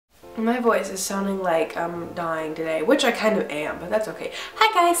My voice is sounding like I'm dying today, which I kind of am, but that's okay.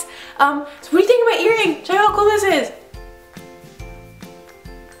 Hi guys! So what do you think of my earring? Check out how cool this is!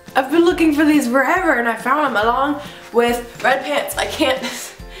 I've been looking for these forever and I found them along with red pants. I can't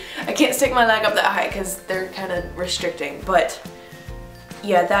stick my leg up that high because they're kind of restricting, but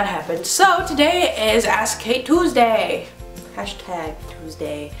yeah, that happened. So today is Ask Kate Tuesday. Hashtag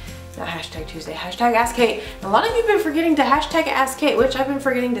Tuesday. Not hashtag Tuesday, hashtag Ask Kate. A lot of you have been forgetting to hashtag Ask Kate, which I've been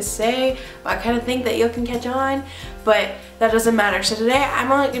forgetting to say, but I kind of think that you can catch on, but that doesn't matter. So today I'm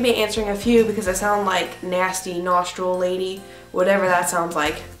only going to be answering a few because I sound like nasty nostril lady, whatever that sounds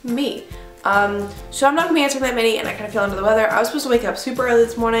like, me. So I'm not going to be answering that many and I kind of feel under the weather. I was supposed to wake up super early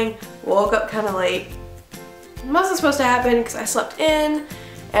this morning, woke up kind of late. It wasn't supposed to happen because I slept in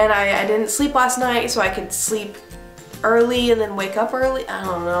and I didn't sleep last night so I could sleep early and then wake up early. I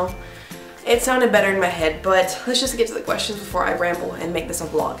don't know. It sounded better in my head, but let's just get to the questions before I ramble and make this a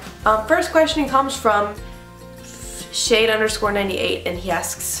vlog. First question comes from Shade_98 and he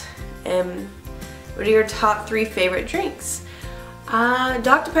asks, what are your top 3 favorite drinks?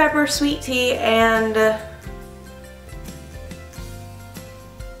 Dr. Pepper, sweet tea, and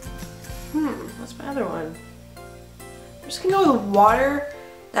what's my other one? I'm just gonna go with water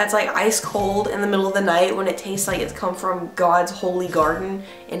that's like ice cold in the middle of the night when it tastes like it's come from God's holy garden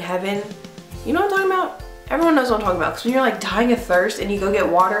in heaven. You know what I'm talking about? Everyone knows what I'm talking about, because when you're like dying of thirst and you go get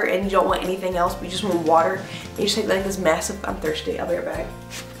water and you don't want anything else but you just want water, and you just take like this massive, I'm thirsty, I'll be right back.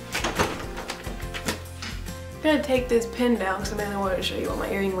 I'm gonna take this pin down because I wanted to show you what my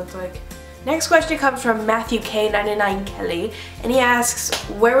earring looks like. Next question comes from Matthew K99 Kelly and he asks,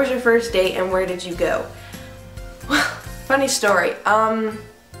 where was your first date and where did you go? Well, funny story.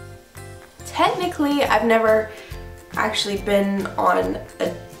 Technically, I've never actually been on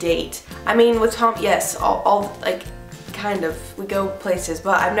a date. I mean, with Tom, yes, all like, kind of, we go places,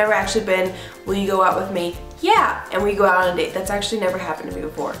 but I've never actually been, will you go out with me? Yeah, and we go out on a date. That's actually never happened to me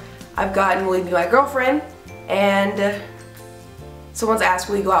before. I've gotten, will you be my girlfriend? And someone's asked,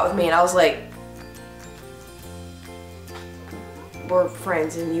 will you go out with me? And I was like, we're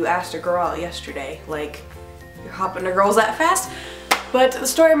friends and you asked a girl out yesterday. Like, you're hopping to girls that fast? But the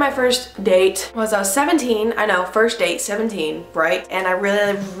story of my first date was I was 17, I know, first date, 17, right? And I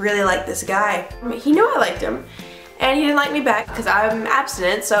really liked this guy. He knew I liked him, and he didn't like me back because I'm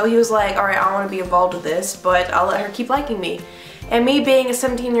abstinent, so he was like, alright, I don't want to be involved with this, but I'll let her keep liking me. And me being a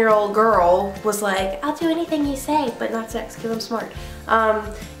 17-year-old girl was like, I'll do anything you say, but not sex, because I'm smart.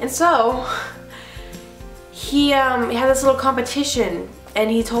 And so, he had this little competition. And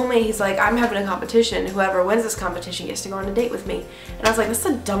he told me, he's like, I'm having a competition. Whoever wins this competition gets to go on a date with me. And I was like, that's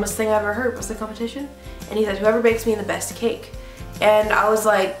the dumbest thing I've ever heard. What's the competition? And he said, whoever bakes me the best cake. And I was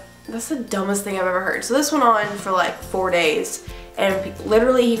like, that's the dumbest thing I've ever heard. So this went on for like 4 days. And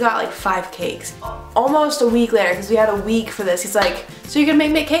literally he got like 5 cakes. Almost a week later, because we had a week for this, he's like, so you're gonna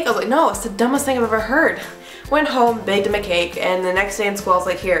make me a cake? I was like, no, it's the dumbest thing I've ever heard. Went home, baked him a cake, and the next day in school I was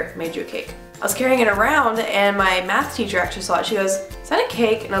like, here, made you a cake. I was carrying it around and my math teacher actually saw it. She goes, is that a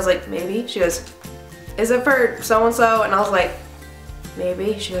cake? And I was like, maybe. She goes, is it for so-and-so? And I was like,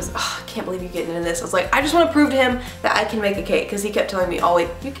 maybe. She goes, oh, I can't believe you're getting into this. I was like, I just want to prove to him that I can make a cake, because he kept telling me, oh wait,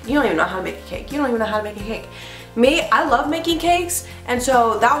 you don't even know how to make a cake. You don't even know how to make a cake. Me, I love making cakes, and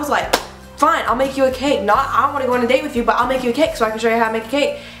so that was like, fine, I'll make you a cake. Not, I don't want to go on a date with you, but I'll make you a cake so I can show you how to make a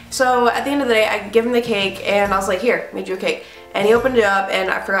cake. So at the end of the day, I give him the cake and I was like, here, made you a cake. And he opened it up and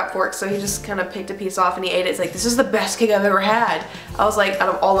I forgot forks, so he just kind of picked a piece off and he ate it. It's like, this is the best cake I've ever had. I was like, out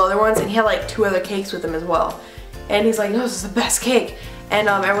of all the other ones, and he had like 2 other cakes with him as well. And he's like, no, this is the best cake. And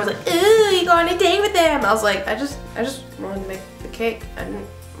everyone's like, ooh, you go on a date with him. I was like, I just wanted to make the cake. I didn't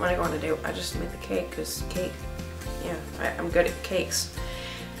want to go on a date. I just made the cake, because cake, yeah, I'm good at cakes.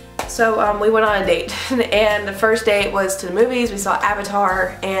 So we went on a date, and the first date was to the movies. We saw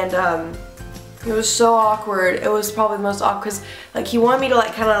Avatar, and it was so awkward. It was probably the most awkward, because like he wanted me to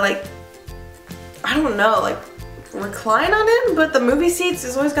like kind of like, I don't know, like recline on him, but the movie seats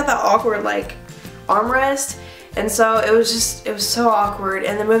has always got that awkward like armrest, and so it was so awkward.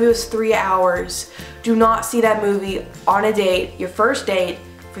 And the movie was 3 hours. Do not see that movie on a date, your first date,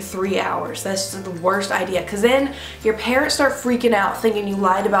 for 3 hours. That's the worst idea, because then your parents start freaking out thinking you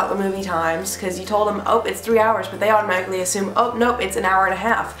lied about the movie times because you told them, oh, it's 3 hours, but they automatically assume, oh, nope, it's an hour and a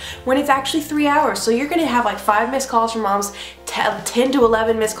half, when it's actually 3 hours. So you're gonna have like 5 missed calls from moms, 10 to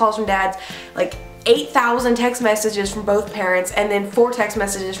 11 missed calls from dads, like 8,000 text messages from both parents, and then 4 text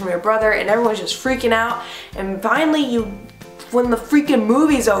messages from your brother, and everyone's just freaking out. And finally you when the freaking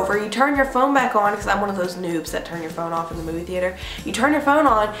movie's over, you turn your phone back on, because I'm one of those noobs that turn your phone off in the movie theater. You turn your phone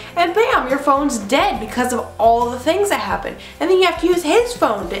on and bam, your phone's dead because of all the things that happen. And then you have to use his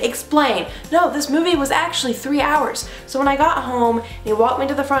phone to explain, no, this movie was actually 3 hours. So when I got home, he walked me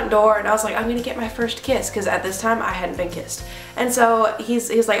to the front door and I was like, I'm gonna get my first kiss, because at this time I hadn't been kissed. And so he's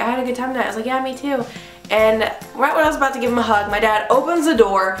like, I had a good time tonight. I was like, yeah, me too. And right when I was about to give him a hug, my dad opens the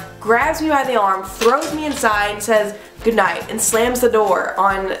door, grabs me by the arm, throws me inside, and says good night, and slams the door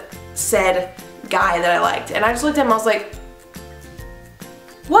on said guy that I liked. And I just looked at him, I was like,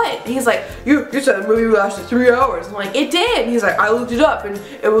 what? He's like, you said the movie lasted 3 hours. I'm like, it did. He's like, I looked it up and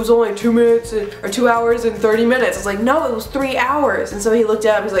it was only 2 minutes or 2 hours and 30 minutes. I was like, no, it was 3 hours. And so he looked it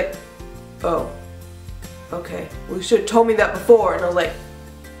up, he's like, oh, okay. Well, you should have told me that before. And I was like,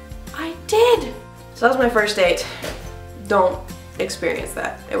 I did. So that was my first date. Don't experience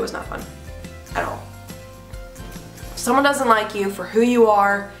that. It was not fun at all. If someone doesn't like you for who you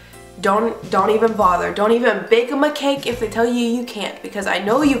are, don't even bother. Don't even bake them a cake if they tell you you can't, because I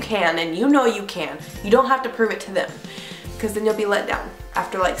know you can and you know you can. You don't have to prove it to them, because then you'll be let down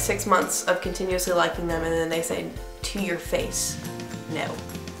after like 6 months of continuously liking them, and then they say to your face, no.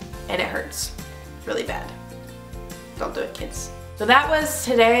 And it hurts really bad. Don't do it, kids. So that was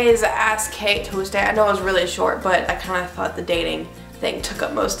today's Ask Kate Tuesday. I know it was really short, but I kind of thought the dating thing took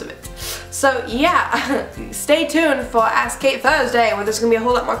up most of it. So yeah, stay tuned for Ask Kate Thursday, where there's going to be a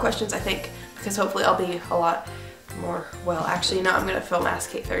whole lot more questions, I think, because hopefully I'll be a lot more, well, actually no, I'm going to film Ask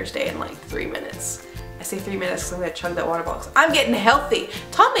Kate Thursday in like 3 minutes. I say 3 minutes because I'm going to chug that water box. I'm getting healthy.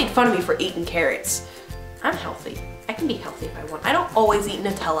 Tom made fun of me for eating carrots. I'm healthy. I can be healthy if I want. I don't always eat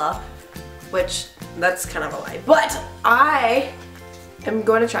Nutella, which that's kind of a lie, but I am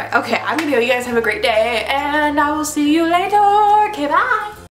going to try. Okay, I'm gonna go. You guys have a great day, and I will see you later. Okay, bye.